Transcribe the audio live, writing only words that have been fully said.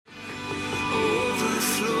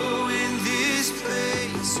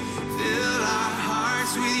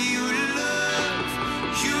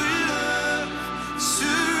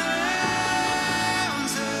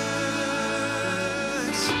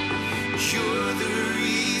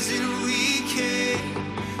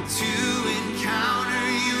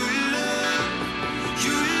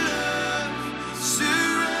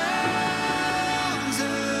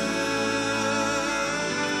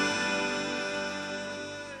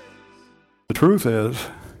truth is,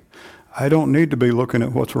 I don't need to be looking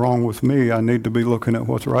at what's wrong with me. I need to be looking at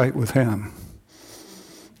what's right with him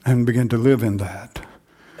and begin to live in that.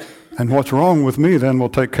 And what's wrong with me then will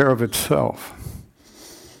take care of itself.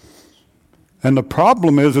 And the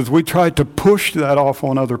problem is we try to push that off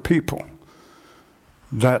on other people.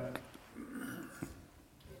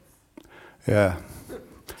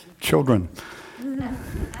 Children.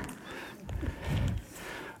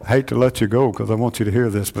 I hate to let you go because I want you to hear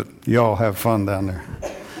this, but y'all have fun down there.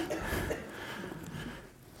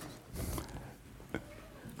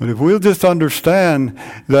 But if we'll just understand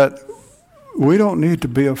that we don't need to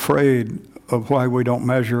be afraid of why we don't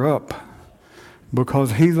measure up,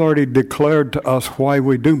 because he's already declared to us why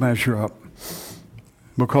we do measure up,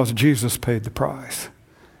 because Jesus paid the price.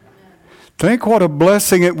 Think what a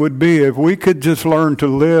blessing it would be if we could just learn to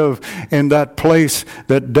live in that place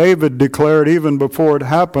that David declared even before it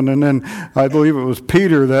happened. And then I believe it was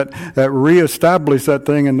Peter that reestablished that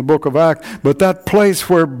thing in the book of Acts. But that place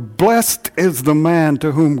where blessed is the man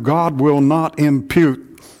to whom God will not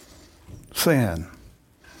impute sin.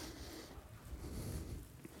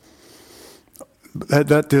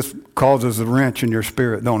 That just causes a wrench in your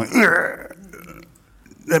spirit, don't it?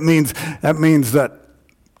 That means that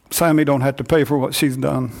Sammy don't have to pay for what she's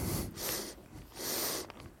done.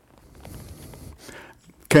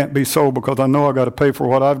 Can't be so, because I know I got to pay for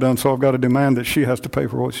what I've done, so I've got to demand that she has to pay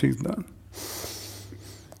for what she's done.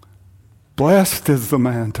 Blessed is the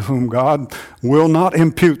man to whom God will not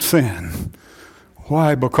impute sin.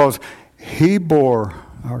 Why? Because he bore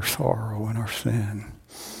our sorrow and our sin.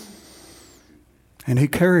 And he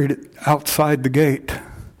carried it outside the gate.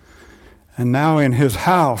 And now in his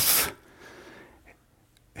house,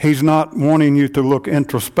 he's not wanting you to look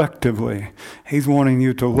introspectively. He's wanting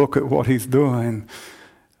you to look at what he's doing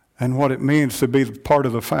and what it means to be part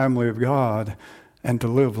of the family of God and to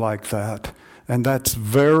live like that. And that's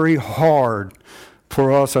very hard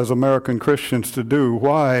for us as American Christians to do.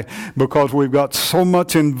 Why? Because we've got so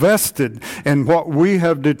much invested in what we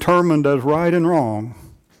have determined as right and wrong.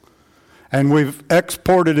 And we've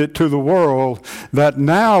exported it to the world that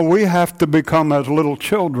now we have to become as little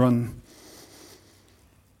children,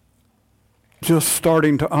 just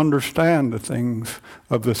starting to understand the things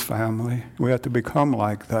of this family. We have to become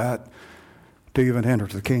like that to even enter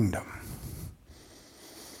the kingdom.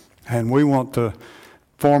 And we want to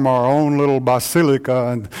form our own little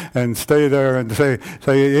basilica and stay there and say,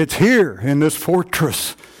 it's here in this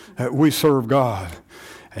fortress that we serve God.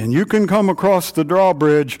 And you can come across the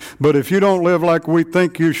drawbridge, but if you don't live like we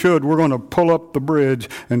think you should, we're going to pull up the bridge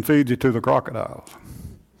and feed you to the crocodiles.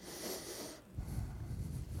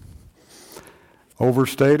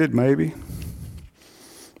 Overstated, maybe,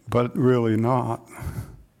 but really not.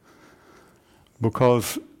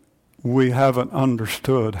 Because we haven't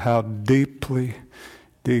understood how deeply,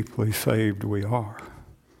 deeply saved we are.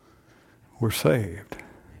 We're saved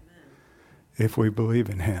if we believe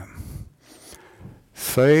in him.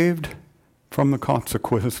 Saved from the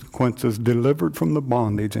consequences, delivered from the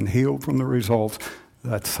bondage, and healed from the results.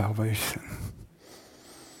 That's salvation.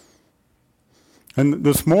 And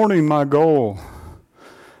this morning, my goal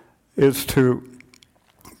is to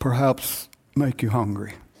perhaps make you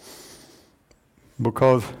hungry.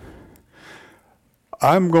 Because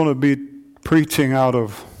I'm going to be preaching out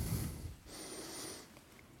of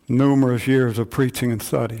numerous years of preaching and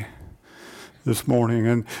study this morning.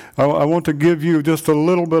 And I want to give you just a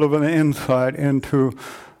little bit of an insight into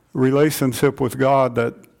relationship with God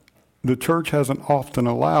that the church hasn't often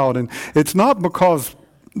allowed. And it's not because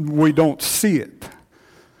we don't see it.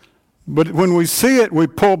 But when we see it, we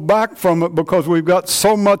pull back from it because we've got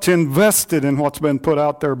so much invested in what's been put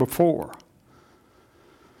out there before.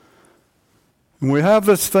 And we have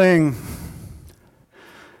this thing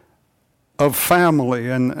of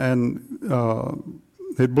family, and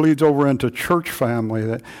it bleeds over into church family,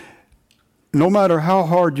 that no matter how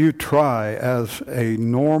hard you try as a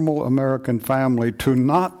normal American family to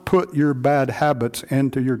not put your bad habits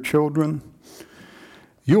into your children,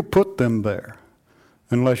 you'll put them there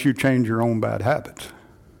unless you change your own bad habits.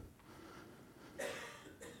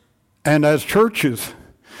 And as churches,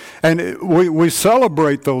 and we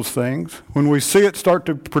celebrate those things. When we see it start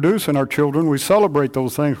to produce in our children, we celebrate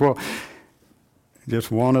those things. Well,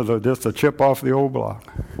 just a chip off the old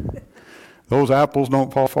block. Those apples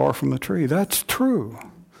don't fall far from the tree. That's true.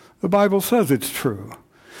 The Bible says it's true.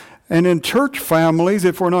 And in church families,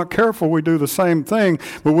 if we're not careful, we do the same thing.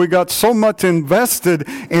 But we got so much invested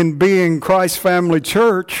in being Christ's family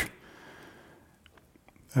church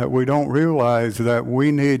that we don't realize that we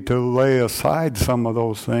need to lay aside some of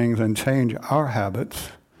those things and change our habits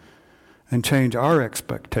and change our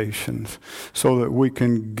expectations so that we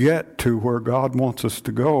can get to where God wants us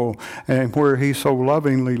to go and where He so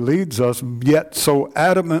lovingly leads us, yet so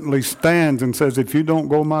adamantly stands and says, if you don't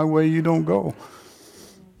go my way, you don't go.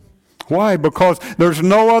 Why? Because there's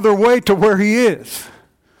no other way to where He is.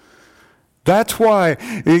 That's why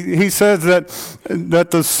he says that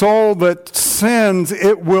the soul that sins,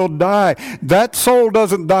 it will die. That soul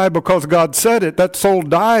doesn't die because God said it. That soul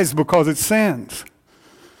dies because it sins.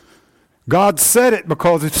 God said it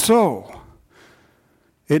because it's so.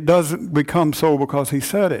 It doesn't become so because He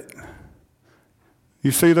said it. You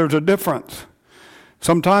see, there's a difference.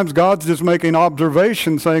 Sometimes God's just making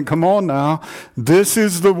observations saying, come on now, this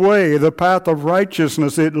is the way, the path of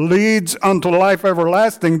righteousness. It leads unto life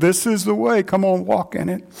everlasting. This is the way. Come on, walk in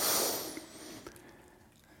it.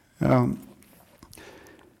 To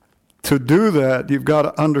do that, you've got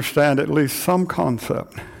to understand at least some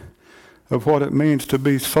concept of what it means to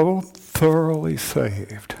be so thoroughly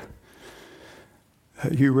saved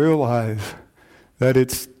that you realize that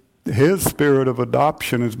it's His spirit of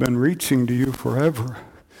adoption has been reaching to you forever.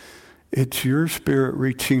 It's your spirit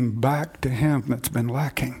reaching back to Him that's been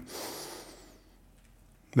lacking.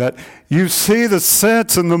 That you see the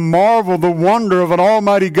sense and the marvel, the wonder of an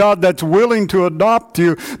almighty God that's willing to adopt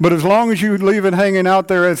you, but as long as you leave it hanging out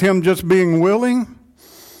there as Him just being willing,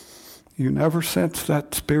 you never sense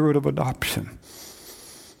that spirit of adoption.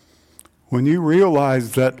 When you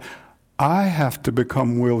realize that I have to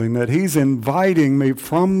become willing, that He's inviting me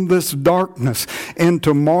from this darkness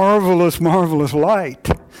into marvelous, marvelous light.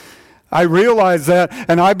 I realize that,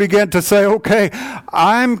 and I begin to say, okay,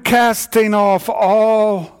 I'm casting off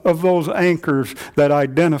all of those anchors that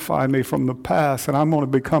identify me from the past, and I'm going to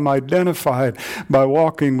become identified by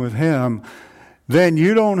walking with Him. Then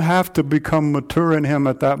you don't have to become mature in Him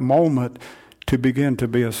at that moment to begin to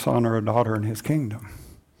be a son or a daughter in His kingdom.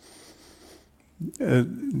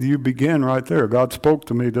 You begin right there. God spoke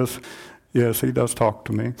to me yes, He does talk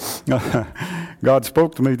to me. God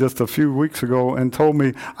spoke to me just a few weeks ago and told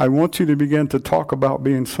me, I want you to begin to talk about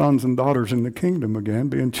being sons and daughters in the kingdom again,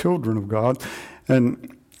 being children of God.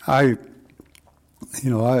 And I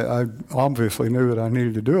obviously knew that I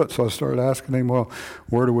needed to do it, so I started asking Him, well,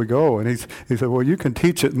 where do we go? And he said, well, you can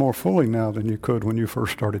teach it more fully now than you could when you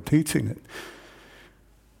first started teaching it.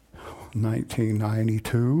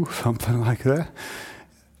 1992, something like that.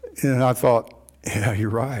 And I thought, yeah, you're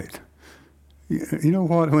right. You know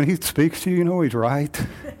what? When He speaks to you, you know He's right.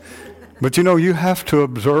 But you have to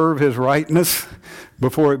observe His rightness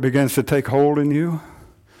before it begins to take hold in you.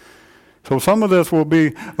 So some of this will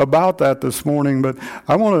be about that this morning, but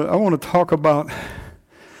I want to talk about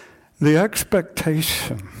the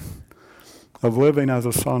expectation of living as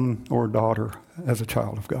a son or daughter, as a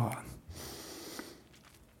child of God.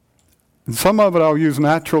 And some of it I'll use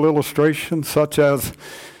natural illustrations, such as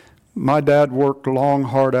my dad worked long,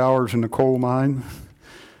 hard hours in the coal mine.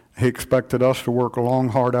 He expected us to work long,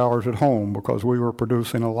 hard hours at home because we were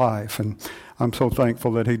producing a life. And I'm so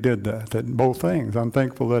thankful that he did that both things. I'm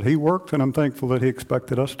thankful that he worked, and I'm thankful that he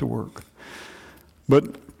expected us to work.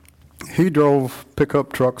 But he drove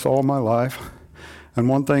pickup trucks all my life. And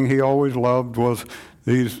one thing he always loved was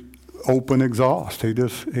these open exhaust. He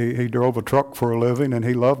drove a truck for a living, and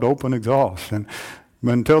he loved open exhaust. And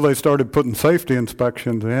until they started putting safety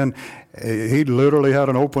inspections in, he literally had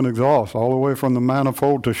an open exhaust all the way from the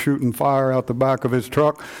manifold to shooting fire out the back of his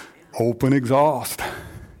truck. Open exhaust.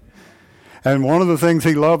 And one of the things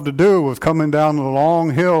he loved to do was coming down the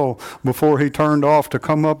long hill before he turned off to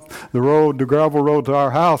come up the road, the gravel road to our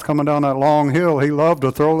house, coming down that long hill. He loved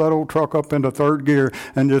to throw that old truck up into third gear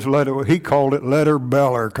and just he called it let her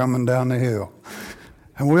beller coming down the hill.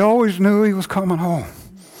 And we always knew he was coming home.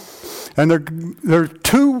 And there are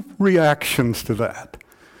two reactions to that.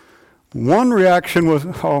 One reaction was,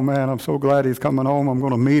 oh man, I'm so glad he's coming home. I'm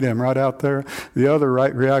going to meet him right out there. The other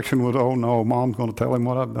reaction was, oh no, Mom's going to tell him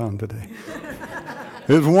what I've done today.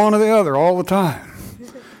 It was one or the other all the time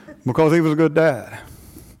because he was a good dad.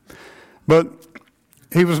 But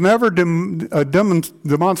he was never a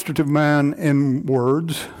demonstrative man in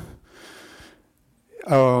words.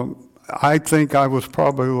 I think I was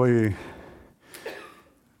probably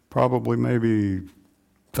maybe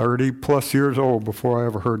 30 plus years old before I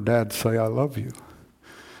ever heard Dad say, I love you.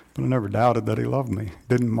 But I never doubted that he loved me.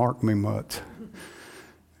 Didn't mark me much.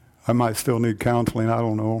 I might still need counseling, I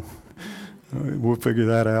don't know. We'll figure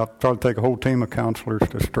that out. Probably take a whole team of counselors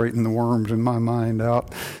to straighten the worms in my mind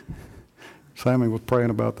out. Sammy was praying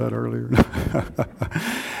about that earlier.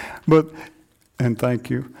 And thank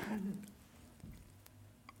you.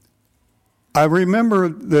 I remember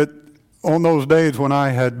that on those days when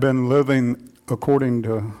I had been living according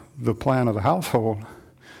to the plan of the household.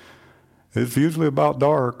 It's usually about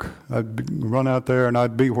dark. I'd run out there and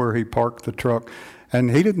I'd be where he parked the truck.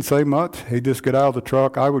 And he didn't say much. He'd just get out of the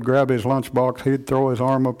truck. I would grab his lunchbox. He'd throw his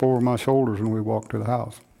arm up over my shoulders and we'd walk to the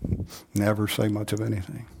house. Never say much of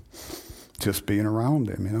anything. Just being around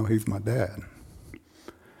him. You know, he's my dad.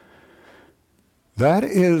 That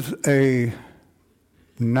is a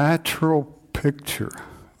natural picture,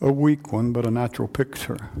 a weak one, but a natural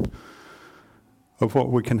picture of what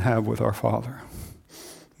we can have with our Father,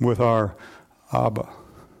 with our Abba.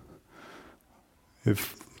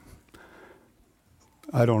 If,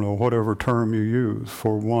 I don't know, whatever term you use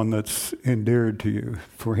for one that's endeared to you.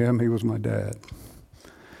 For him, he was my dad.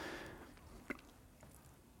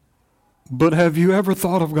 But have you ever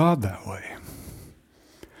thought of God that way?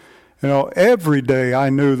 You know, every day I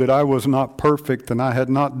knew that I was not perfect and I had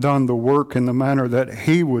not done the work in the manner that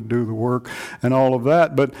he would do the work and all of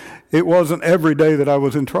that, but it wasn't every day that I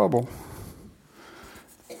was in trouble.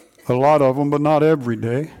 A lot of them, but not every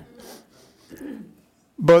day.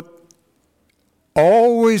 But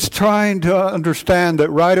always trying to understand that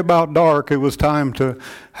right about dark it was time to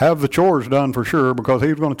have the chores done for sure, because he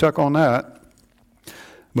was going to check on that.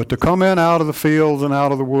 But to come in out of the fields and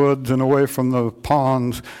out of the woods and away from the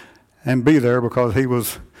ponds and be there because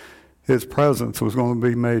his presence was going to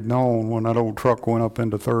be made known when that old truck went up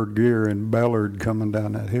into third gear and bellered coming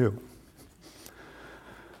down that hill.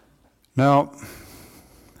 Now,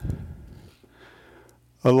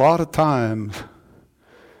 a lot of times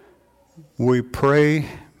we pray,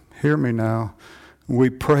 hear me now, we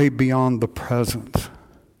pray beyond the presence.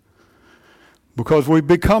 Because we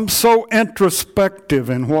become so introspective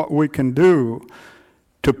in what we can do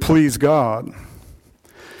to please God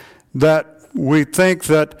that we think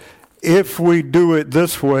that if we do it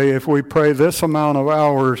this way, if we pray this amount of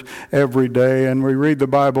hours every day and we read the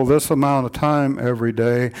Bible this amount of time every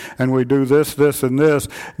day and we do this, this, and this,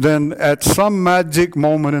 then at some magic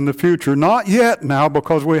moment in the future, not yet now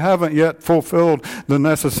because we haven't yet fulfilled the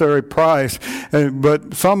necessary price,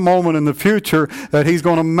 but some moment in the future that he's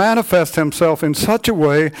going to manifest himself in such a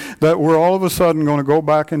way that we're all of a sudden going to go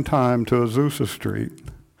back in time to Azusa Street.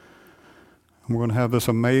 And we're going to have this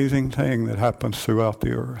amazing thing that happens throughout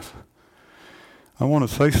the earth. I want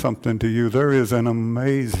to say something to you. There is an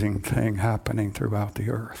amazing thing happening throughout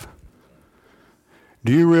the earth.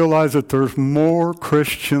 Do you realize that there's more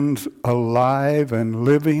Christians alive and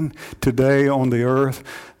living today on the earth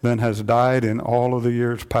than has died in all of the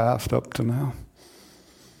years past up to now?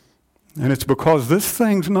 And it's because this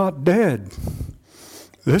thing's not dead.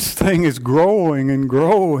 This thing is growing and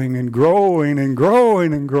growing and growing and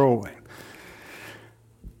growing and growing.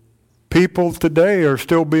 People today are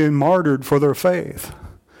still being martyred for their faith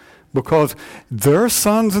because they're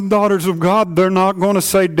sons and daughters of God. They're not going to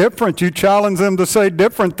say different. You challenge them to say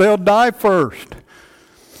different, they'll die first.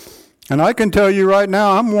 And I can tell you right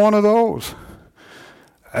now, I'm one of those.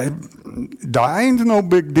 Dying's no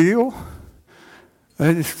big deal.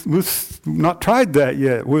 We've not tried that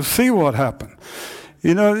yet. We'll see what happens.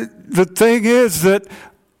 You know, the thing is that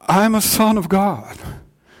I'm a son of God.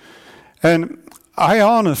 And I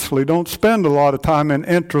honestly don't spend a lot of time in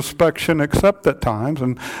introspection except at times,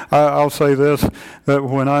 and I'll say this, that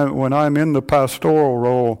when I'm in the pastoral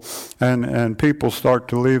role and people start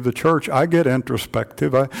to leave the church, I get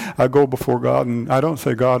introspective. I go before God and I don't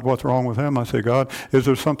say, God, what's wrong with him? I say, God, is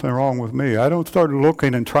there something wrong with me? I don't start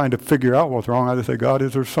looking and trying to figure out what's wrong. I just say, God,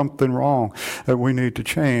 is there something wrong that we need to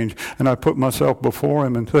change? And I put myself before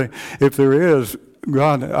him and say, if there is,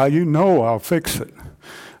 God, I'll fix it.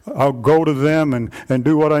 I'll go to them and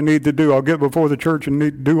do what I need to do. I'll get before the church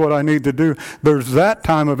and do what I need to do. There's that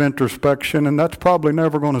time of introspection, and that's probably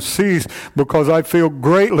never going to cease because I feel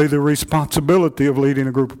greatly the responsibility of leading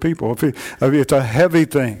a group of people. It's a heavy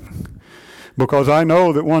thing because I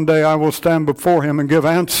know that one day I will stand before him and give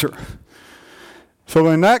answer. So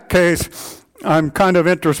in that case, I'm kind of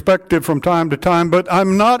introspective from time to time, but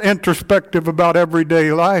I'm not introspective about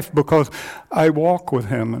everyday life because I walk with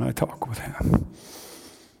him and I talk with him.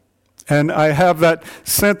 And I have that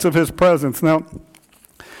sense of his presence. Now,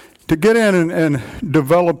 to get in and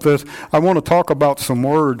develop this, I want to talk about some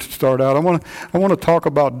words to start out. I want to talk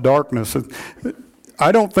about darkness.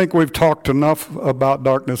 I don't think we've talked enough about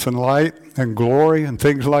darkness and light and glory and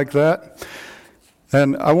things like that.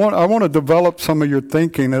 And I want to develop some of your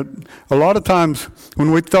thinking. A lot of times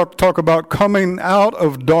when we talk about coming out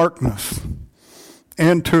of darkness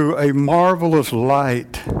into a marvelous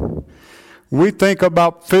light, we think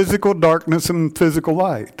about physical darkness and physical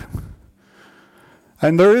light.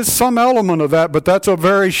 And there is some element of that, but that's a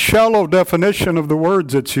very shallow definition of the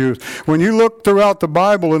words that's used. When you look throughout the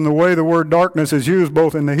Bible in the way the word darkness is used,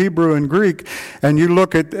 both in the Hebrew and Greek, and you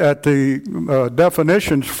look at the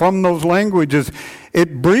definitions from those languages,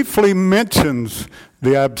 it briefly mentions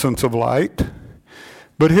the absence of light.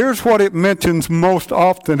 But here's what it mentions most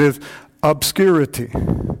often is obscurity,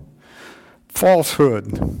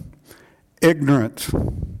 falsehood, ignorance.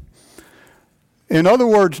 In other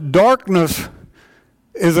words, darkness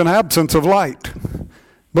is an absence of light,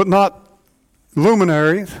 but not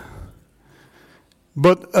luminaries,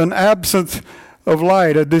 but an absence of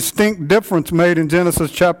light, a distinct difference made in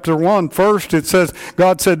Genesis chapter 1. First, it says,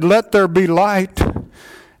 God said, let there be light,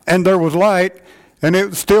 and there was light, and it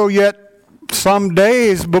was still yet some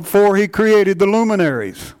days before he created the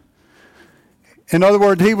luminaries. In other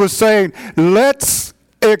words, he was saying, let's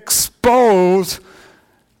expose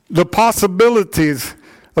the possibilities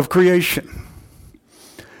of creation.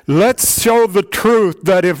 Let's show the truth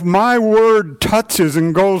that if my word touches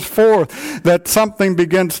and goes forth, that something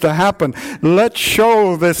begins to happen. Let's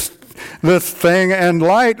show this thing. And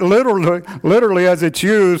light, literally as it's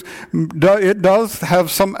used, it does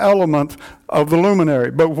have some elements of the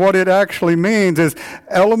luminary. But what it actually means is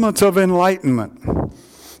elements of enlightenment,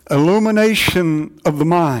 illumination of the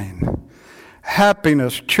mind,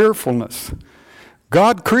 happiness, cheerfulness.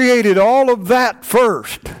 God created all of that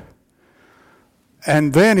first.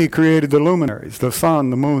 And then he created the luminaries, the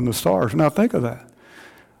sun, the moon, the stars. Now think of that.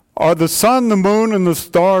 Are the sun, the moon, and the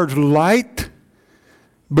stars light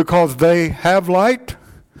because they have light?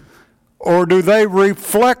 Or do they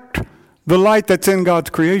reflect the light that's in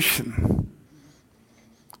God's creation?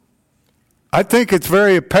 I think it's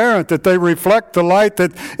very apparent that they reflect the light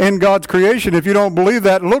that's in God's creation. If you don't believe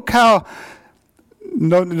that, don't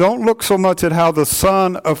look so much at how the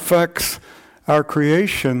sun affects our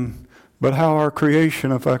creation, but how our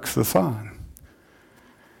creation affects the sun.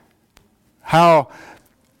 How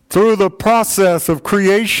through the process of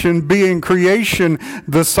creation being creation,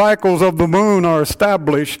 the cycles of the moon are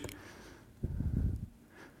established.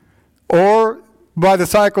 Or by the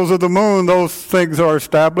cycles of the moon, those things are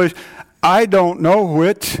established. I don't know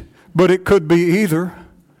which, but it could be either.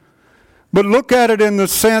 But look at it in the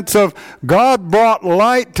sense of God brought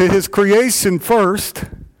light to his creation first.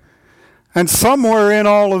 And somewhere in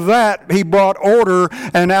all of that, he brought order,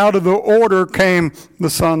 and out of the order came the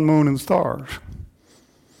sun, moon, and stars.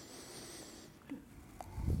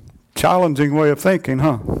 Challenging way of thinking,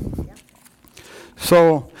 huh? Yeah.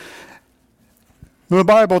 So, the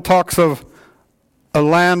Bible talks of a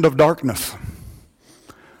land of darkness,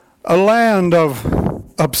 a land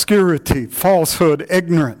of obscurity, falsehood,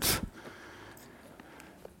 ignorance.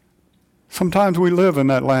 Sometimes we live in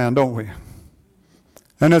that land, don't we?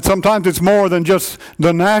 And sometimes it's more than just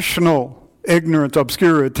the national ignorance,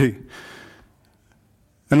 obscurity,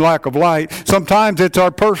 and lack of light. Sometimes it's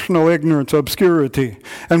our personal ignorance, obscurity.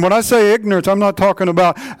 And when I say ignorance, I'm not talking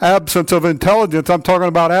about absence of intelligence. I'm talking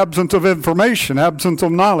about absence of information, absence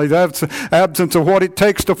of knowledge, absence of what it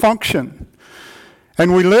takes to function.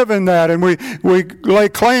 And we live in that, and we lay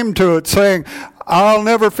claim to it, saying, I'll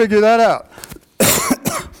never figure that out.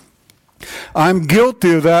 I'm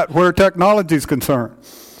guilty of that where technology is concerned.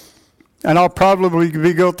 And I'll probably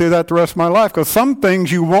be guilty of that the rest of my life, because some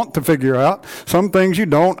things you want to figure out, some things you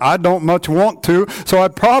don't. I don't much want to, so I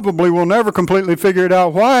probably will never completely figure it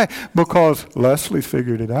out. Why? Because Leslie's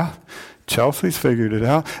figured it out. Chelsea's figured it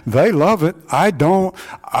out. They love it. I don't.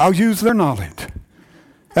 I'll use their knowledge.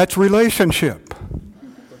 That's relationship.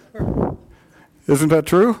 Isn't that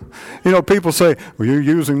true? You know, people say, well, you're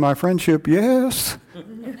using my friendship. Yes,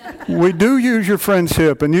 we do use your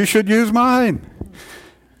friendship, and you should use mine.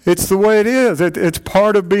 It's the way it is. It's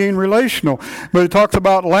part of being relational. But it talks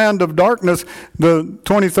about land of darkness. The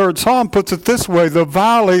 23rd Psalm puts it this way, the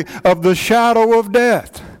valley of the shadow of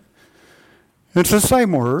death. It's the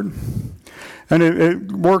same word. And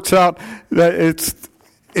it works out that it's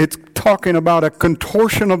talking about a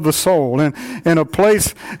contortion of the soul, and in a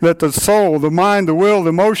place that the soul, the mind, the will, the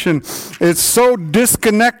emotion is so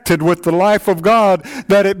disconnected with the life of God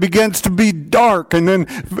that it begins to be dark and then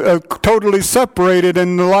totally separated,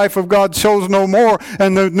 and the life of God shows no more.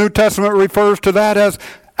 And the New Testament refers to that as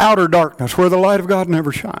outer darkness, where the light of God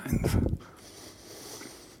never shines.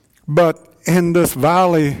 But in this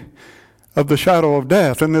valley of the shadow of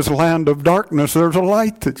death, in this land of darkness, there's a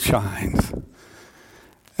light that shines.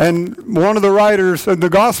 And one of the writers in the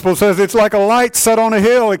gospel says it's like a light set on a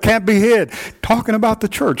hill. It can't be hid. Talking about the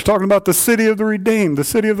church, talking about the city of the redeemed, the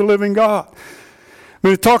city of the living God.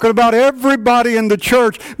 We're talking about everybody in the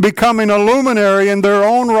church becoming a luminary in their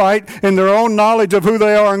own right, in their own knowledge of who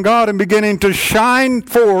they are in God, and beginning to shine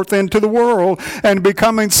forth into the world and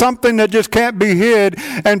becoming something that just can't be hid.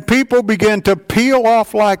 And people begin to peel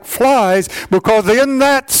off like flies because in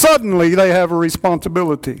that suddenly they have a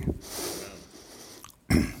responsibility.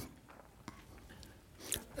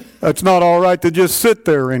 It's not all right to just sit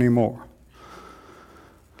there anymore.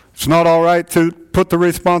 It's not all right to put the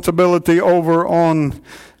responsibility over on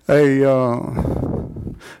a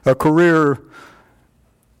career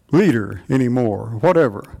leader anymore,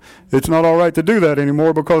 whatever. It's not all right to do that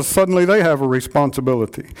anymore because suddenly they have a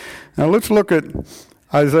responsibility. Now let's look at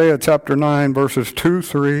Isaiah chapter 9, verses 2,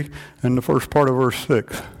 3, and the first part of verse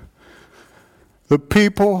 6. The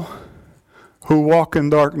people who walk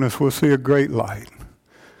in darkness will see a great light.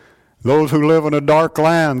 Those who live in a dark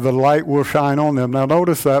land, the light will shine on them. Now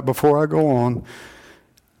notice that before I go on.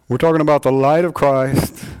 We're talking about the light of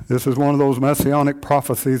Christ. This is one of those messianic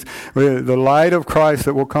prophecies. The light of Christ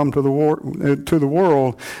that will come to the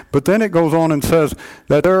world. But then it goes on and says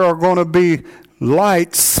that there are going to be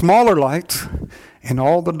lights, smaller lights, in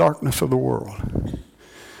all the darkness of the world.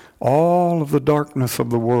 All of the darkness of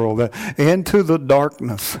the world. Into the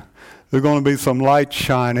darkness. There's going to be some light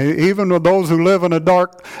shine. Even with those who live in a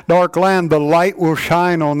dark land, the light will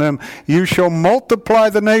shine on them. You shall multiply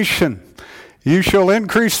the nation. You shall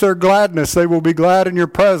increase their gladness. They will be glad in your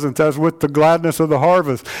presence, as with the gladness of the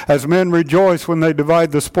harvest, as men rejoice when they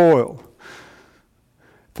divide the spoil.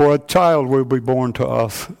 For a child will be born to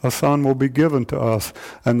us, a son will be given to us,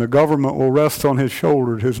 and the government will rest on his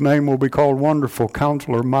shoulders. His name will be called Wonderful,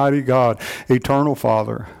 Counselor, Mighty God, Eternal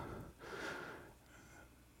Father.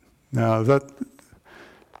 Now, is that...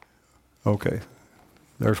 Okay.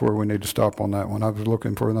 There's where we need to stop on that one. I was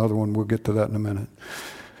looking for another one. We'll get to that in a minute.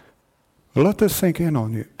 Let this sink in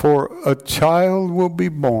on you. For a child will be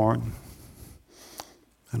born,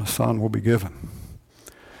 and a son will be given.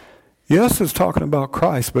 Yes, it's talking about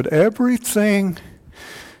Christ, but everything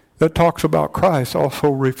that talks about Christ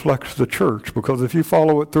also reflects the church, because if you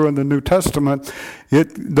follow it through in the New Testament,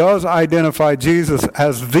 it does identify Jesus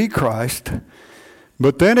as the Christ,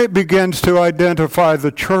 but then it begins to identify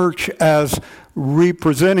the church as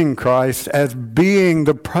representing Christ, as being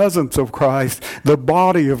the presence of Christ, the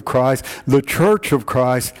body of Christ, the church of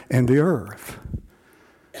Christ in the earth.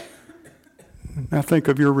 Now think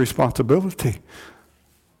of your responsibility.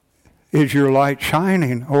 Is your light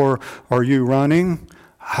shining, or are you running,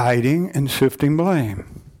 hiding, and shifting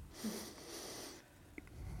blame?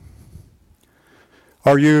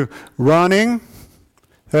 Are you running,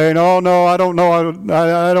 saying, oh, no, I don't know,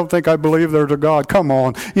 I don't think I believe there's a God. Come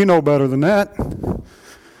on, you know better than that.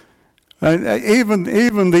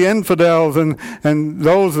 Even the infidels and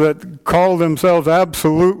those that call themselves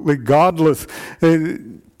absolutely godless,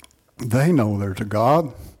 they know there's a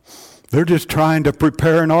God. They're just trying to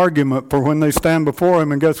prepare an argument for when they stand before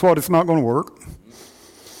Him, and guess what? It's not going to work.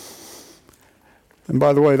 And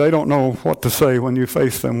by the way, they don't know what to say when you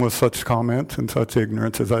face them with such comments and such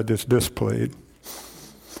ignorance as I just displayed.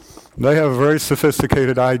 They have a very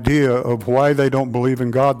sophisticated idea of why they don't believe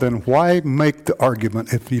in God. Then why make the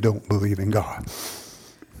argument if you don't believe in God?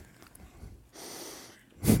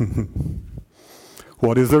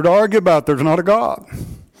 What is there to argue about? There's not a God.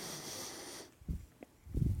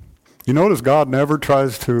 You notice God never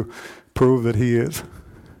tries to prove that He is.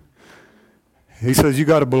 He says you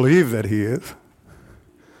got to believe that He is.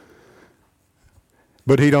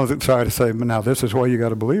 But He doesn't try to say, now this is why you got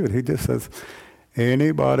to believe it. He just says,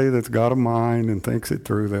 anybody that's got a mind and thinks it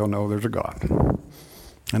through, they'll know there's a God.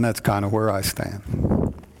 And that's kind of where I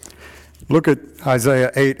stand. Look at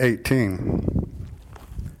Isaiah 8:18.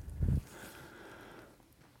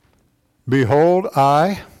 Behold,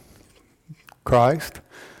 I, Christ,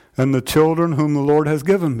 and the children whom the Lord has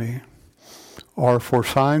given me are for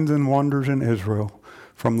signs and wonders in Israel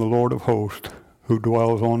from the Lord of hosts, who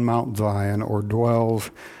dwells on Mount Zion, or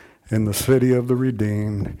dwells in the city of the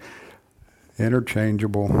redeemed,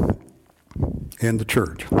 interchangeable in the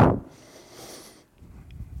church.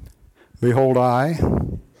 Behold, I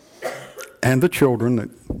and the children that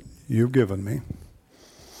you've given me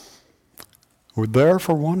were there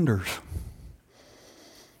for wonders.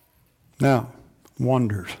 Now,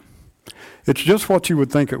 wonders. It's just what you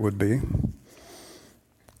would think it would be.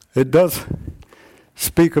 It does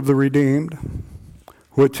speak of the redeemed,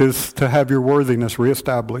 which is to have your worthiness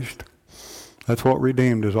reestablished. That's what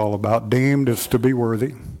redeemed is all about. Deemed is to be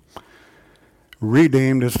worthy.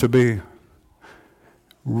 Redeemed is to be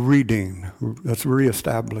redeemed. That's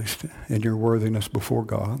reestablished in your worthiness before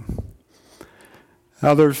God.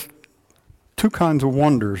 Now there's two kinds of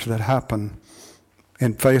wonders that happen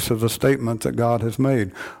in face of the statements that God has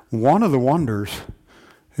made. One of the wonders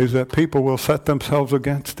is that people will set themselves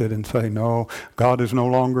against it and say, no, God is no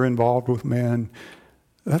longer involved with men.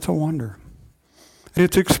 That's a wonder.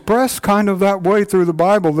 It's expressed kind of that way through the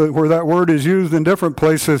Bible, where that word is used in different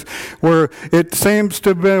places, where it seems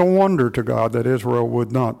to be a wonder to God that Israel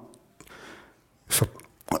would not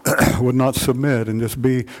submit and just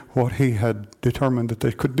be what he had determined that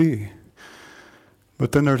they could be.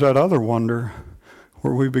 But then there's that other wonder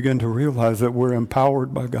where we begin to realize that we're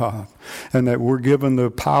empowered by God and that we're given the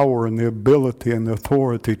power and the ability and the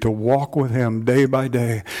authority to walk with him day by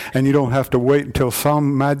day. And you don't have to wait until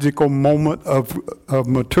some magical moment of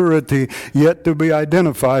maturity yet to be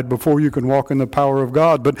identified before you can walk in the power of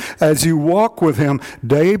God. But as you walk with him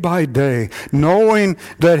day by day, knowing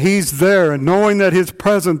that he's there and knowing that his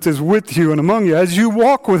presence is with you and among you, as you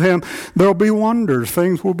walk with him, there'll be wonders.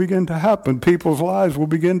 Things will begin to happen. People's lives will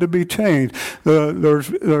begin to be changed. There's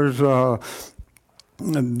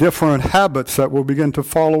different habits that will begin to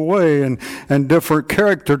fall away and different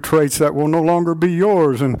character traits that will no longer be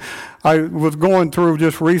yours. And I was going through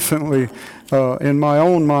just recently in my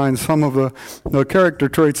own mind some of the character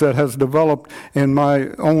traits that has developed in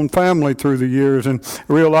my own family through the years, and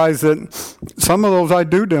realized that some of those I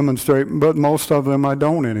do demonstrate, but most of them I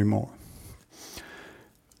don't anymore.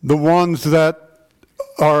 The ones that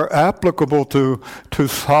are applicable to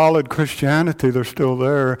solid Christianity, they're still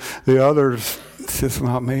there. The others, it's just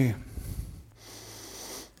not me.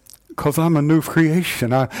 Because I'm a new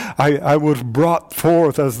creation. I was brought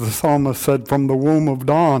forth, as the psalmist said, from the womb of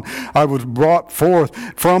dawn. I was brought forth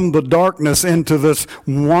from the darkness into this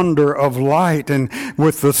wonder of light, and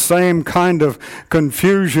with the same kind of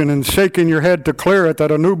confusion and shaking your head to clear it that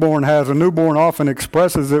a newborn has. A newborn often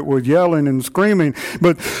expresses it with yelling and screaming.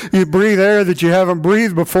 But you breathe air that you haven't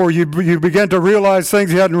breathed before. You begin to realize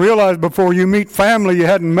things you hadn't realized before. You meet family you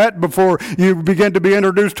hadn't met before. You begin to be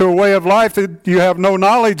introduced to a way of life that you have no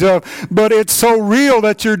knowledge of. But it's so real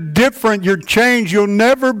that you're different, you're changed. You'll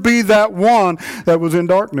never be that one that was in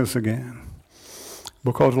darkness again,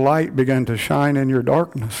 because light began to shine in your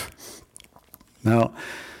darkness. Now,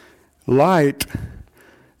 light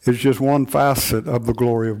is just one facet of the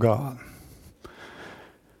glory of God.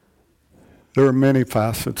 There are many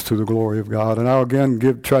facets to the glory of God, and I'll again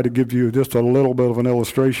try to give you just a little bit of an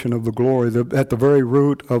illustration of the glory. At the very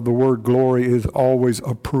root of the word glory is always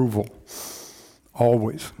approval.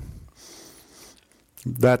 Always.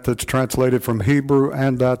 That's translated from Hebrew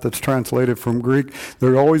and that's translated from Greek.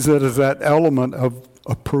 There always is that element of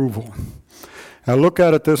approval. Now look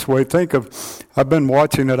at it this way. I've been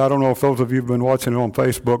watching it. I don't know if those of you have been watching it on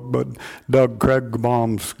Facebook, but Doug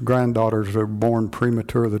Craigbaum's granddaughters are born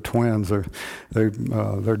premature, the twins. Their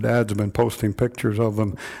dads have been posting pictures of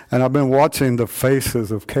them. And I've been watching the faces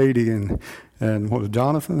of Katie and what was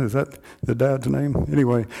Jonathan? Is that the dad's name?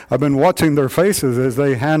 Anyway, I've been watching their faces as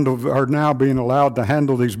they are now being allowed to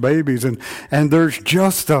handle these babies, and they're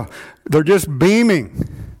just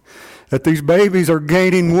beaming. That these babies are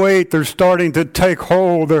gaining weight, they're starting to take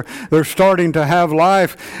hold, they're starting to have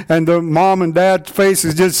life, and the mom and dad's face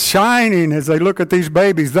is just shining as they look at these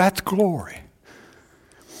babies. That's glory.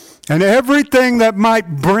 And everything that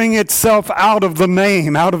might bring itself out of the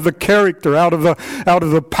name, out of the character, out of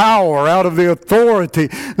the power, out of the authority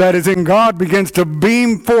that is in God begins to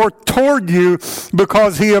beam forth toward you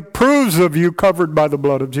because he approves of you, covered by the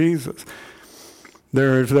blood of Jesus.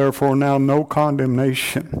 There is therefore now no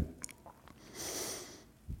condemnation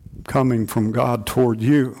coming from God toward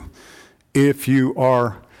you if you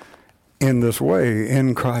are in this way,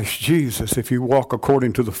 in Christ Jesus, if you walk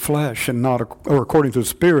according to the flesh and or according to the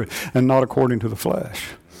Spirit and not according to the flesh.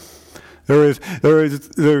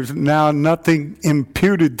 There's now nothing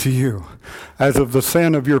imputed to you as of the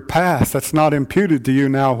sin of your past. That's not imputed to you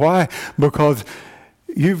now. Why? Because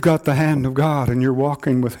you've got the hand of God and you're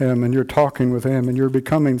walking with him and you're talking with him and you're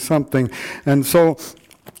becoming something. And so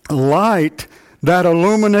light, that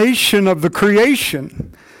illumination of the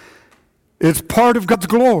creation, it's part of God's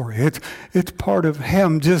glory. It's part of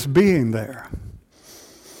him just being there.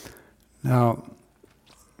 Now,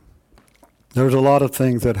 there's a lot of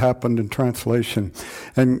things that happened in translation.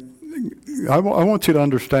 And I want you to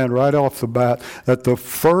understand right off the bat that the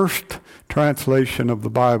first translation of the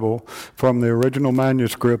Bible from the original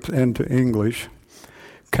manuscript into English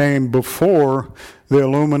came before the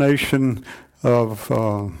illumination of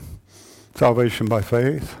salvation by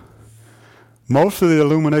faith. Most of the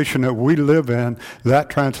illumination that we live in, that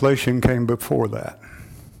translation came before that.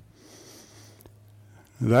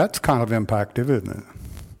 That's kind of impactful, isn't it?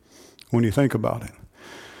 When you think about it.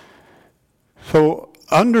 So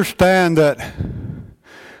understand that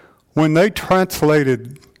When they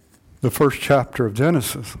translated the first chapter of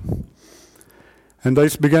Genesis, and they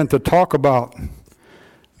began to talk about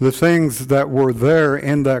the things that were there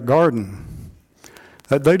in that garden,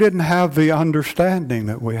 that they didn't have the understanding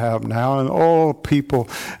that we have now. And all people,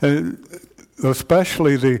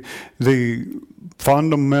 especially the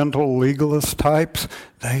fundamental legalist types,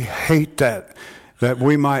 they hate that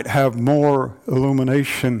we might have more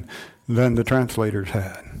illumination than the translators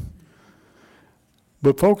had.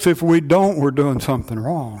 But folks, if we don't, we're doing something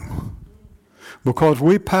wrong. Because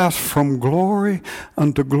we pass from glory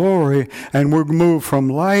unto glory, and we move from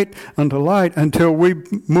light unto light until we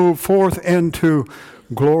move forth into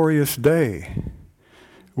glorious day.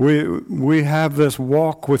 We have this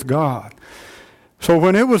walk with God. So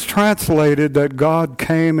when it was translated that God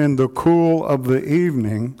came in the cool of the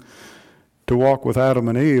evening to walk with Adam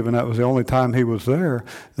and Eve, and that was the only time he was there,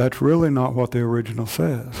 that's really not what the original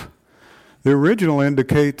says. The original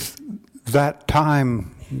indicates that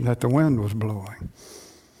time that the wind was blowing.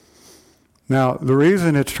 Now, the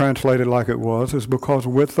reason it's translated like it was is because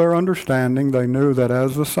with their understanding, they knew that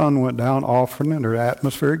as the sun went down, often there are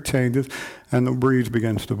atmospheric changes and the breeze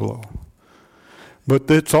begins to blow. But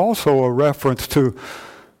it's also a reference to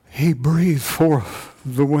he breathed forth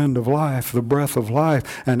the wind of life, the breath of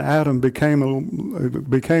life, and Adam became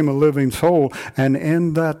a living soul. And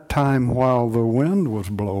in that time while the wind was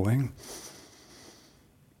blowing,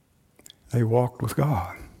 they walked with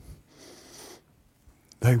God.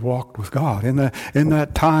 They walked with God. In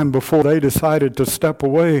that time before they decided to step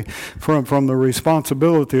away from the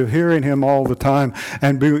responsibility of hearing him all the time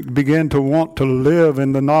and begin to want to live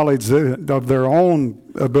in the knowledge of their own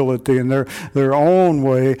ability and their own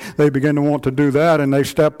way, they began to want to do that, and they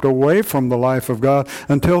stepped away from the life of God.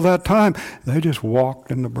 Until that time, they just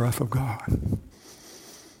walked in the breath of God.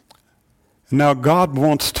 Now God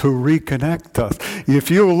wants to reconnect us.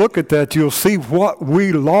 If you look at that, you'll see what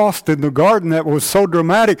we lost in the garden that was so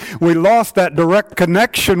dramatic. We lost that direct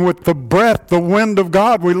connection with the breath, the wind of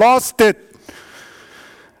God. We lost it.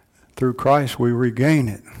 Through Christ we regain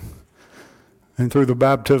it. And through the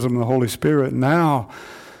baptism of the Holy Spirit, now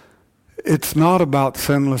it's not about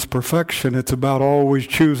sinless perfection. It's about always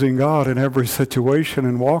choosing God in every situation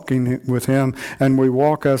and walking with him. And we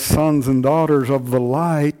walk as sons and daughters of the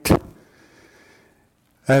light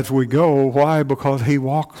as we go. Why? Because he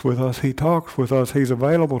walks with us. He talks with us. He's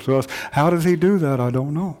available to us. How does he do that? I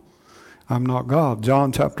don't know. I'm not God.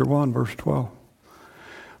 John chapter 1, verse 12.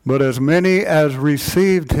 But as many as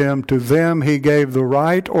received him, to them he gave the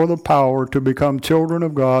right or the power to become children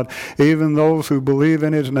of God, even those who believe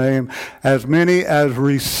in his name. As many as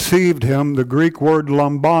received him, the Greek word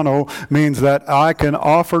lambano means that I can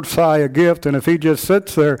offer Si a gift, and if he just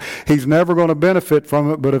sits there, he's never going to benefit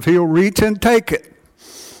from it. But if he'll reach and take it,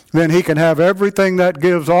 then he can have everything that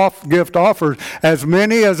gift offers. As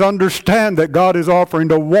many as understand that God is offering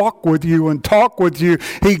to walk with you and talk with you,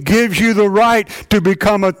 he gives you the right to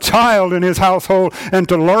become a child in his household and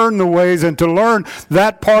to learn the ways and to learn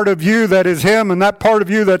that part of you that is him and that part of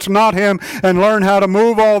you that's not him, and learn how to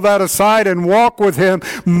move all that aside and walk with him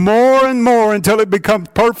more and more until it becomes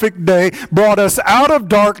perfect day, brought us out of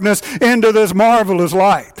darkness into this marvelous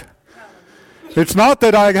light. It's not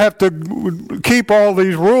that I have to keep all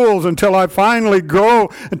these rules until I finally grow,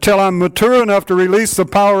 until I'm mature enough to release the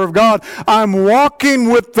power of God. I'm walking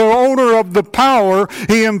with the owner of the power.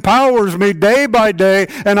 He empowers me day by day,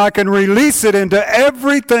 and I can release it into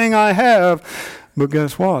everything I have. But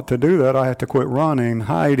guess what? To do that, I have to quit running,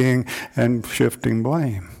 hiding, and shifting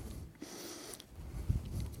blame.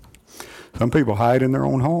 Some people hide in their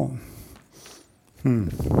own home.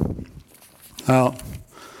 Now,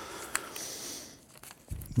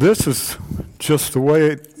 this is just the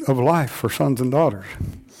way of life for sons and daughters.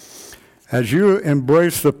 As you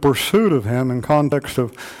embrace the pursuit of him in context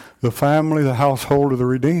of the family, the household of the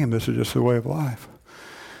redeemed, this is just the way of life.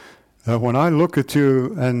 When I look at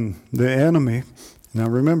you and the enemy, now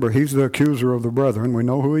remember, he's the accuser of the brethren. We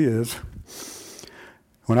know who he is.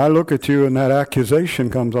 When I look at you and that accusation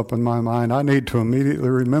comes up in my mind, I need to immediately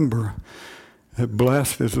remember that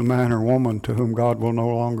blessed is the man or woman to whom God will no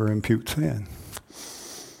longer impute sin.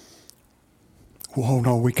 Whoa,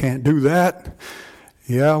 no, we can't do that.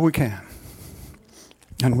 Yeah, we can.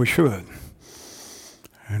 And we should.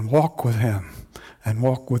 And walk with him. And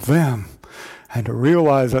walk with them. And to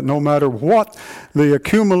realize that no matter what the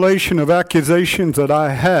accumulation of accusations that I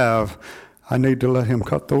have, I need to let him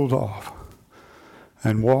cut those off.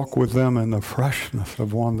 And walk with them in the freshness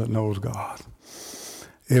of one that knows God.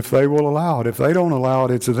 If they will allow it. If they don't allow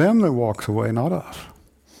it, it's them that walks away, not us.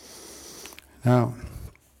 Now,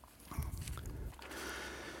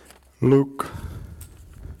 Luke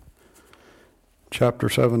chapter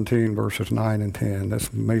 17, verses 9 and 10.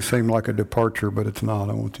 This may seem like a departure, but it's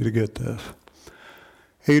not. I want you to get this.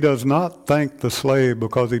 He does not thank the slave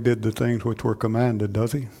because he did the things which were commanded,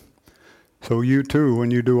 does he? So you too,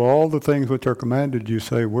 when you do all the things which are commanded, you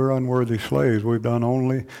say, we're unworthy slaves. We've done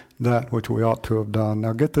only that which we ought to have done.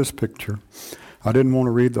 Now get this picture. I didn't want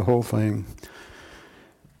to read the whole thing.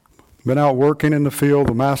 Been out working in the field.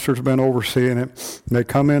 The master's been overseeing it. They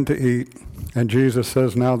come in to eat. And Jesus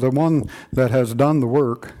says, now the one that has done the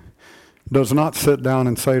work does not sit down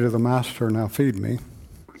and say to the master, now feed me.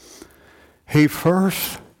 He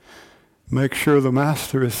first makes sure the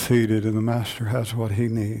master is seated and the master has what he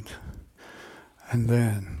needs. And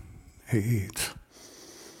then he eats.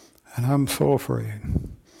 And I'm so afraid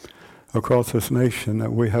across this nation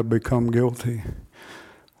that we have become guilty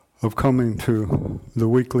of coming to the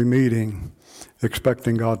weekly meeting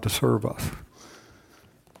expecting God to serve us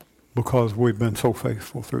because we've been so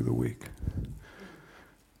faithful through the week.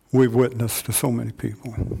 We've witnessed to so many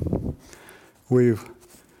people. We've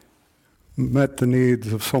met the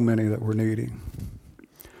needs of so many that we're needing.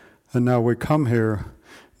 And now we come here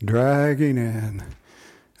dragging in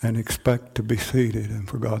and expect to be seated and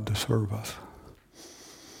for God to serve us.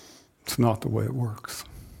 It's not the way it works.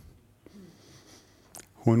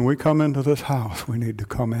 When we come into this house, we need to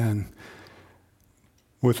come in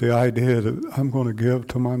with the idea that I'm going to give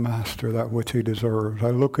to my master that which he deserves.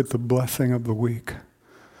 I look at the blessing of the week.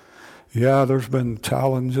 Yeah, there's been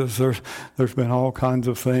challenges. There's been all kinds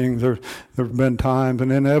of things. There's been times,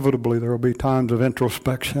 and inevitably there will be times of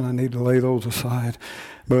introspection. I need to lay those aside.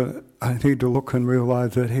 But I need to look and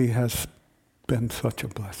realize that he has been such a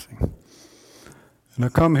blessing. And I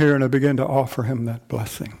come here and I begin to offer him that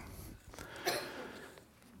blessing.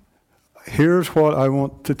 Here's what I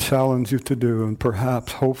want to challenge you to do and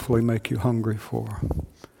perhaps hopefully make you hungry for,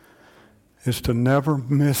 is to never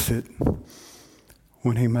miss it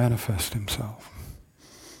when he manifests himself.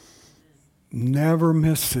 Never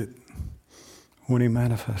miss it when he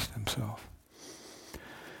manifests himself.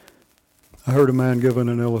 I heard a man giving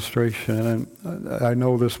an illustration, and I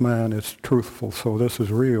know this man is truthful, so this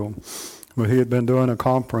is real. But he had been doing a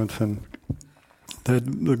conference, and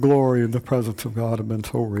the glory and the presence of God had been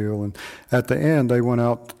so real. And at the end, they went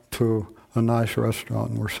out to a nice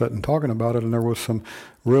restaurant, and we're sitting talking about it, and there was some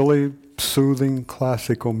really soothing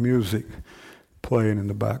classical music playing in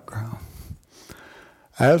the background.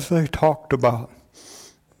 As they talked about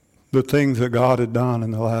the things that God had done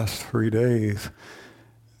in the last 3 days,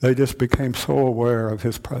 they just became so aware of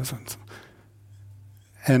his presence.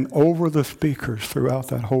 And over the speakers throughout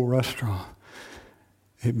that whole restaurant,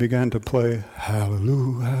 it began to play,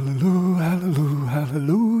 hallelujah, hallelujah, hallelujah,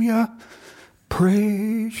 hallelujah,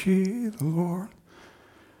 praise ye the Lord.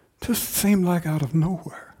 Just seemed like out of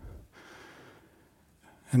nowhere.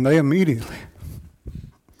 And they immediately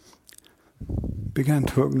began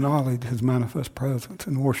to acknowledge his manifest presence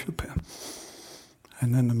and worship him.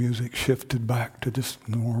 And then the music shifted back to just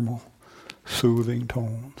normal, soothing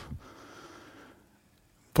tones.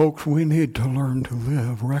 Folks, we need to learn to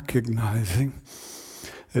live recognizing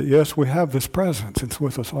that yes, we have this presence. It's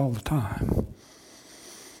with us all the time.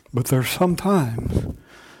 But there's some times,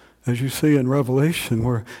 as you see in Revelation,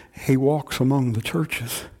 where he walks among the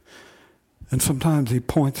churches. And sometimes he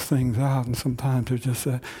points things out, and sometimes there's just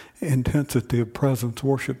that intensity of presence.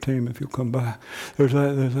 Worship team, if you'll come back. There's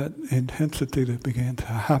that intensity that began to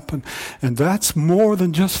happen. And that's more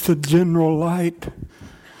than just the general light.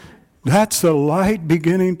 That's the light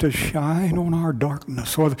beginning to shine on our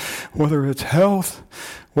darkness, whether it's health,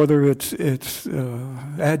 whether it's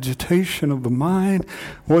agitation of the mind,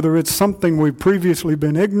 whether it's something we've previously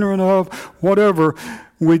been ignorant of, whatever.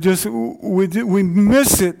 We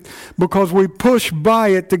miss it because we push by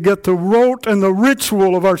it to get the rote and the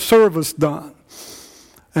ritual of our service done.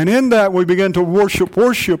 And in that we begin to worship,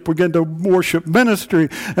 we begin to worship ministry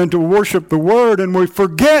and to worship the Word, and we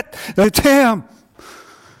forget that it's Him.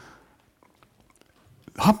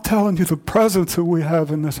 I'm telling you, the presence that we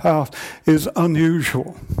have in this house is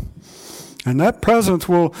unusual. And that presence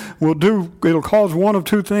it'll cause one of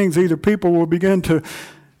two things. Either people will begin to,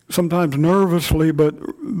 sometimes nervously, but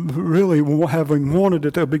really having wanted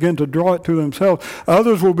it, they'll begin to draw it to themselves.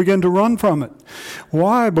 Others will begin to run from it.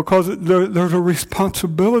 Why? Because there's a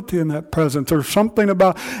responsibility in that presence. There's something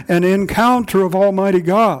about an encounter of Almighty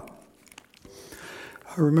God.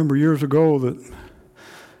 I remember years ago that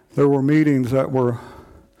there were meetings that were,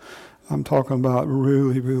 I'm talking about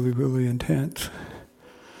really, really, really intense.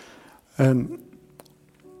 And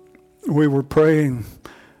we were praying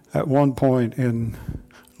at one point in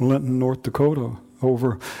Linton, North Dakota,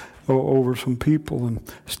 over over some people, and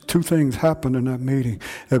two things happened in that meeting.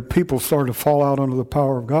 People started to fall out under the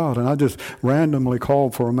power of God, and I just randomly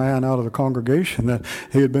called for a man out of the congregation that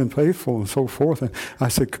he had been faithful and so forth, and I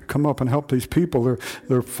said, come up and help these people.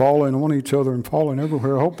 They're falling on each other and falling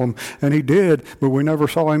everywhere. Help them. And he did, but we never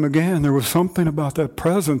saw him again. There was something about that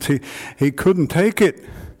presence. He couldn't take it.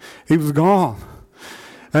 He was gone.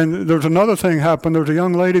 And there's another thing happened. There's a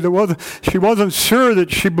young lady that wasn't sure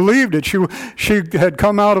that she believed it. She had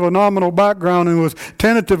come out of a nominal background and was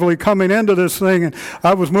tentatively coming into this thing. And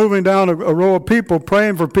I was moving down a row of people,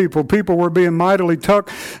 praying for people. People were being mightily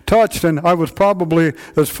touched, and I was probably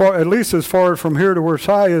at least as far from here to where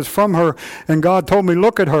Sai is from her. And God told me,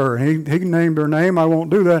 look at her. And he named her name. I won't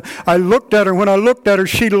do that. I looked at her. When I looked at her,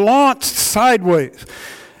 she launched sideways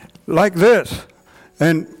like this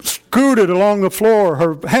and scooted along the floor,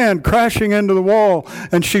 her hand crashing into the wall,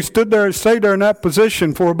 and she stayed there in that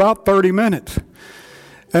position for about 30 minutes.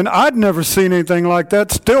 And I'd never seen anything like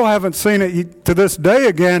that, still haven't seen it to this day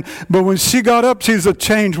again, but when she got up, she's a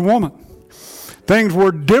changed woman. Things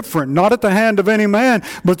were different, not at the hand of any man,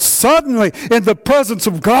 but suddenly, in the presence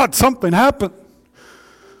of God, something happened.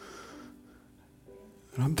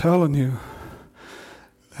 And I'm telling you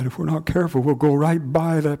that if we're not careful, we'll go right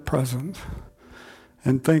by that presence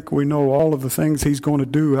and think we know all of the things he's going to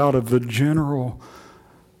do out of the general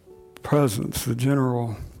presence, the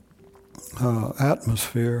general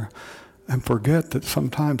atmosphere, and forget that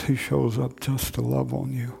sometimes he shows up just to love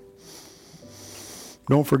on you.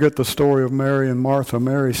 Don't forget the story of Mary and Martha.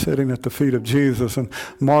 Mary sitting at the feet of Jesus, and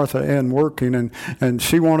Martha working, and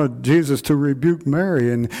she wanted Jesus to rebuke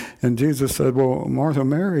Mary, and Jesus said, well, Martha,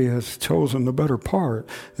 Mary has chosen the better part,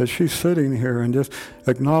 that she's sitting here and just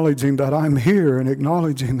acknowledging that I'm here and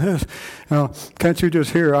acknowledging this. Now, can't you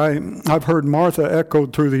just hear, I've heard Martha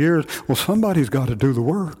echoed through the years, well, somebody's got to do the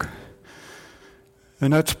work.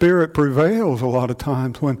 And that spirit prevails a lot of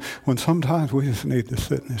times when sometimes we just need to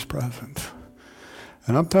sit in his presence.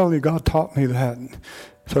 And I'm telling you, God taught me that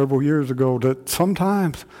several years ago, that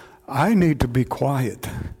sometimes I need to be quiet.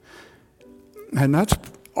 And that's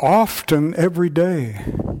often every day.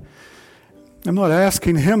 I'm not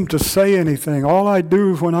asking him to say anything. All I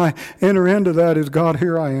do when I enter into that is, God,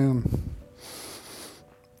 here I am.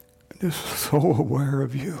 Just so aware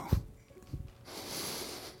of you.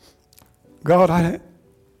 God, I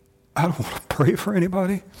don't want to pray for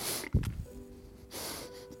anybody.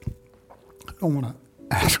 I don't want to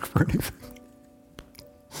ask for anything.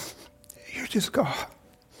 You're just God.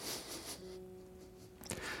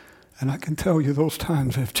 And I can tell you those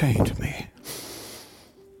times have changed me.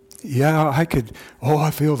 Yeah,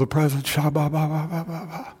 I feel the presence.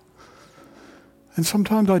 And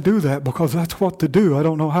sometimes I do that because that's what to do. I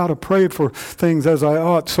don't know how to pray for things as I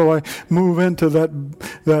ought, so I move into that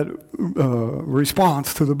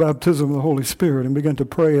response to the baptism of the Holy Spirit and begin to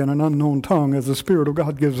pray in an unknown tongue as the Spirit of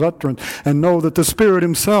God gives utterance, and know that the Spirit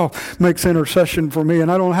himself makes intercession for me,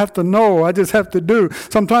 and I don't have to know, I just have to do.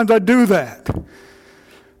 Sometimes I do that.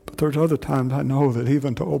 But there's other times I know that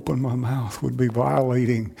even to open my mouth would be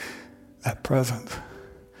violating that presence.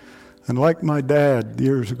 And like my dad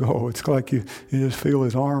years ago, it's like you just feel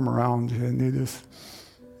his arm around you, and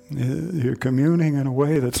you're communing in a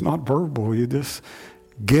way that's not verbal. You're just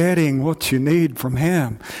getting what you need from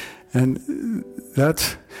him. And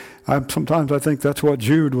sometimes I think that's what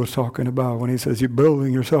Jude was talking about when he says you're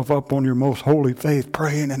building yourself up on your most holy faith,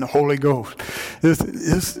 praying in the Holy Ghost.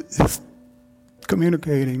 It's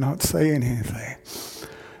communicating, not saying anything.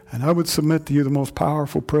 And I would submit to you the most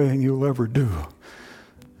powerful praying you'll ever do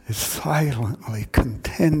is silently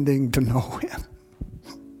contending to know him.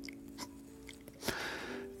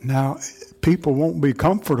 Now, people won't be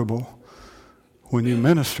comfortable when you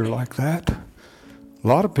minister like that. A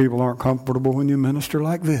lot of people aren't comfortable when you minister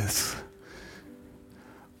like this.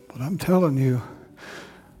 But I'm telling you,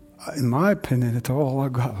 in my opinion, it's all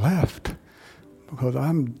I've got left, because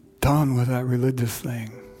I'm done with that religious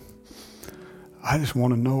thing. I just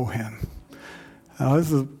want to know him. Now, as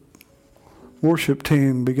the worship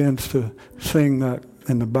team begins to sing that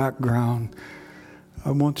in the background,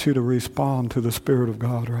 I want you to respond to the Spirit of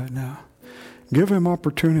God right now. Give him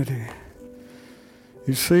opportunity.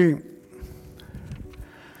 You see,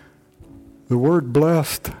 the word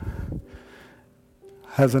blessed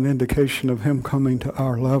has an indication of him coming to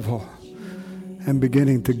our level and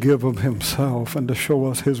beginning to give of himself and to show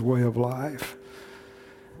us his way of life.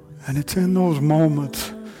 And it's in those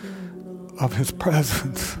moments of his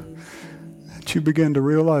presence that you begin to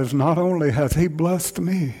realize not only has he blessed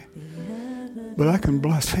me, but I can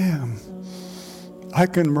bless him. I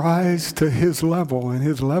can rise to his level, and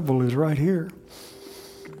his level is right here.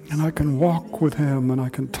 And I can walk with him and I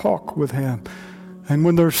can talk with him. And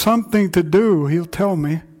when there's something to do, he'll tell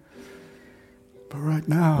me. But right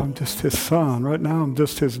now, I'm just his son. Right now, I'm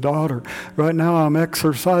just his daughter. Right now, I'm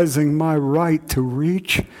exercising my right to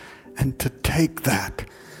reach and to take that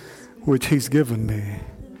which he's given me.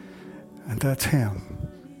 And that's him.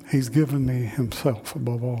 He's given me himself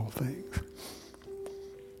above all things.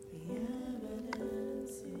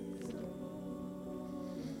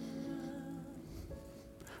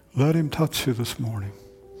 Let him touch you this morning.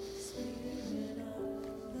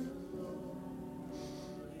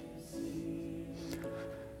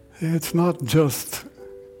 It's not just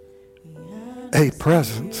a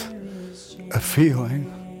presence, a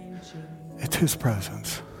feeling. It's his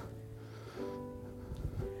presence.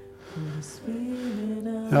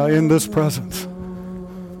 Now, in this presence,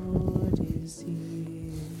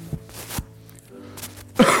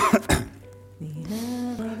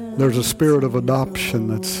 there's a spirit of adoption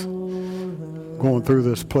that's going through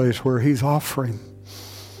this place where he's offering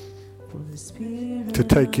to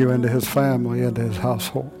take you into his family, into his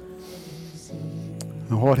household.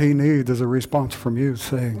 And what he needs is a response from you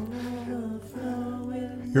saying,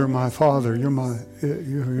 "You're my father, you're my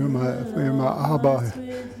Abba,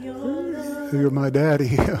 you're my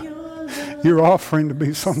daddy." You're offering to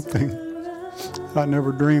be something I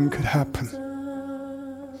never dreamed could happen.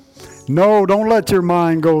 No, don't let your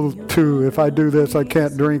mind go to, if I do this, I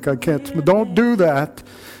can't drink, I can't. Don't do that.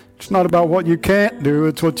 It's not about what you can't do,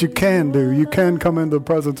 it's what you can do. You can come into the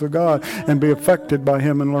presence of God and be affected by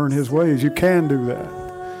him and learn his ways. You can do that.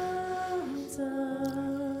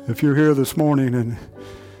 If you're here this morning and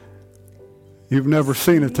you've never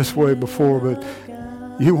seen it this way before, but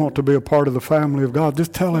you want to be a part of the family of God,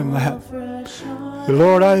 just tell him that.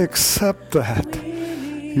 Lord, I accept that.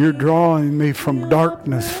 You're drawing me from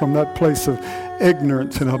darkness, from that place of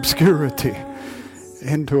ignorance and obscurity,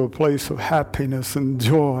 into a place of happiness and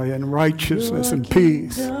joy and righteousness and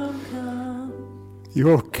peace.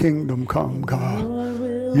 Your kingdom come, God.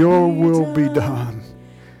 Your will be done.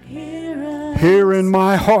 Here in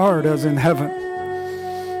my heart as in heaven.